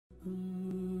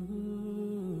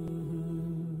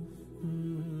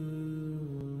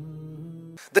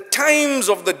times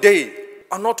of the day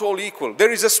are not all equal.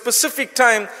 There is a specific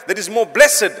time that is more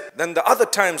blessed than the other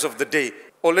times of the day.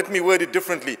 Or let me word it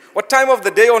differently. What time of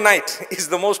the day or night is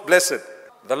the most blessed?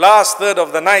 The last third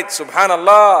of the night,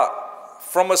 subhanallah.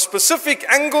 From a specific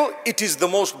angle, it is the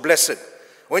most blessed.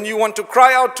 When you want to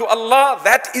cry out to Allah,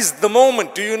 that is the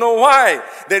moment. Do you know why?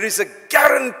 There is a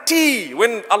guarantee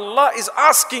when Allah is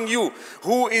asking you,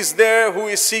 who is there, who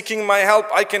is seeking my help,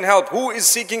 I can help. Who is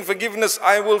seeking forgiveness,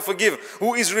 I will forgive.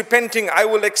 Who is repenting, I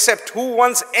will accept. Who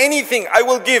wants anything, I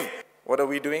will give. What are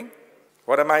we doing?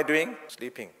 What am I doing?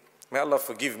 Sleeping. May Allah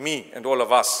forgive me and all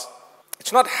of us.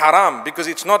 It's not haram because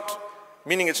it's not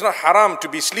haram to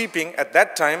be sleeping at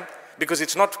that time, because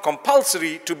it's not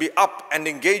compulsory to be up and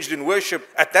engaged in worship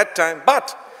at that time.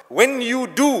 But when you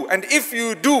do, and if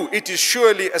you do, it is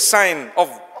surely a sign of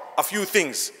a few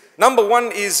things. Number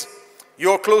one is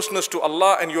your closeness to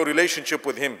Allah and your relationship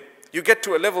with Him. You get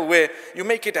to a level where you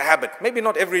make it a habit. Maybe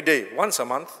not every day, once a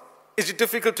month. Is it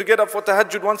difficult to get up for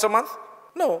tahajjud once a month?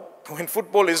 No. When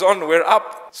football is on, we're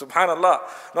up. Subhanallah.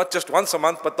 Not just once a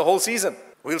month, but the whole season.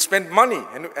 We'll spend money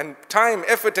and time,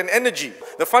 effort and energy.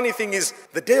 The funny thing is,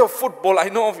 the day of football, I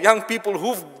know of young people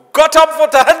who've got up for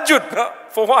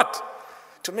tahajjud. For what?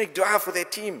 To make dua for their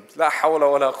team. La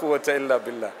hawla wa la quwwata illa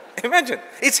billah. Imagine,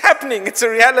 it's happening, it's a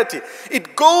reality.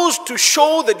 It goes to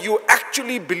show that you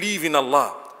actually believe in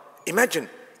Allah. Imagine,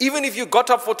 even if you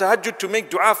got up for tahajjud to make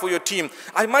dua for your team,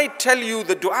 I might tell you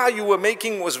the dua you were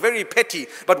making was very petty.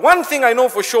 But one thing I know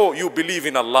for sure, you believe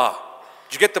in Allah.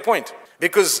 Did you get the point?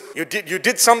 Because you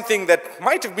did something that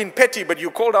might have been petty, but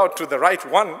you called out to the right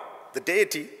one, the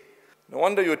deity. No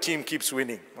wonder your team keeps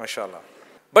winning, mashallah.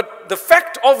 But the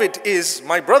fact of it is,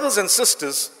 my brothers and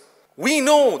sisters, we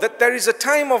know that there is a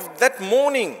time of that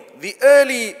morning, the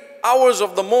early hours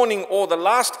of the morning or the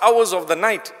last hours of the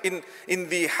night. In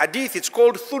the hadith, it's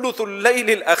called thuluthul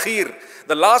layl al-akhir,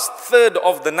 the last third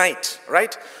of the night,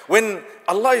 right? When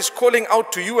Allah is calling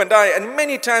out to you and I, and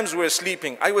many times we're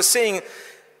sleeping. I was saying,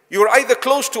 you're either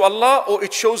close to Allah or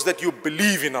it shows that you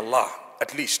believe in Allah,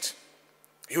 at least.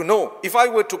 You know, if I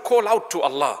were to call out to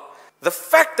Allah, the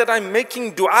fact that I'm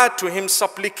making dua to Him,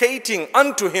 supplicating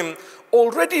unto Him,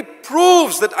 already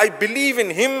proves that I believe in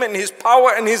Him and His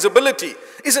power and His ability.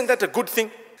 Isn't that a good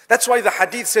thing? That's why the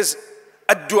hadith says,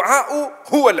 ad-du'a'u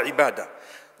huwa al-ibadah.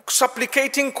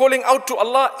 Supplicating, calling out to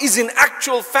Allah is in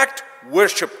actual fact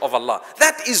worship of Allah.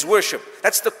 That is worship.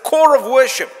 That's the core of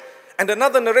worship. And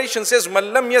another narration says,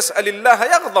 مَنْ لَمْ يَسْأَلِ اللَّهَ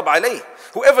يَغْضَبْ عَلَيْهِ.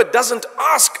 Whoever doesn't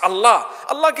ask Allah,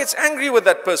 Allah gets angry with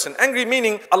that person. Angry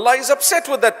meaning Allah is upset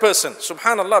with that person.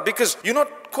 Subhanallah, because you're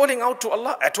not calling out to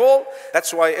Allah at all.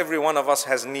 That's why every one of us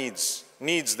has needs.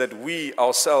 Needs that we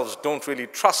ourselves don't really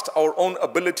trust our own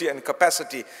ability and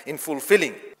capacity in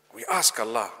fulfilling. We ask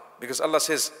Allah, because Allah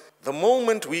says, the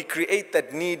moment we create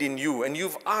that need in you and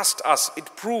you've asked us,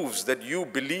 it proves that you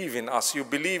believe in us. You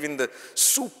believe in the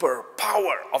super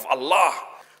power of Allah.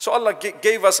 So Allah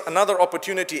gave us another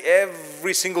opportunity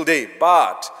every single day.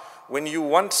 But when you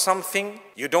want something,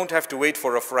 you don't have to wait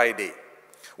for a Friday.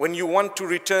 When you want to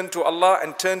return to Allah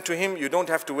and turn to Him, you don't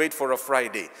have to wait for a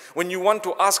Friday. When you want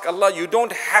to ask Allah, you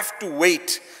don't have to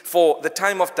wait for the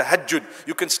time of tahajjud.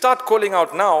 You can start calling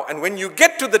out now, and when you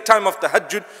get to the time of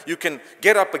tahajjud, you can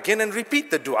get up again and repeat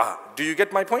the dua. Do you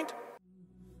get my point?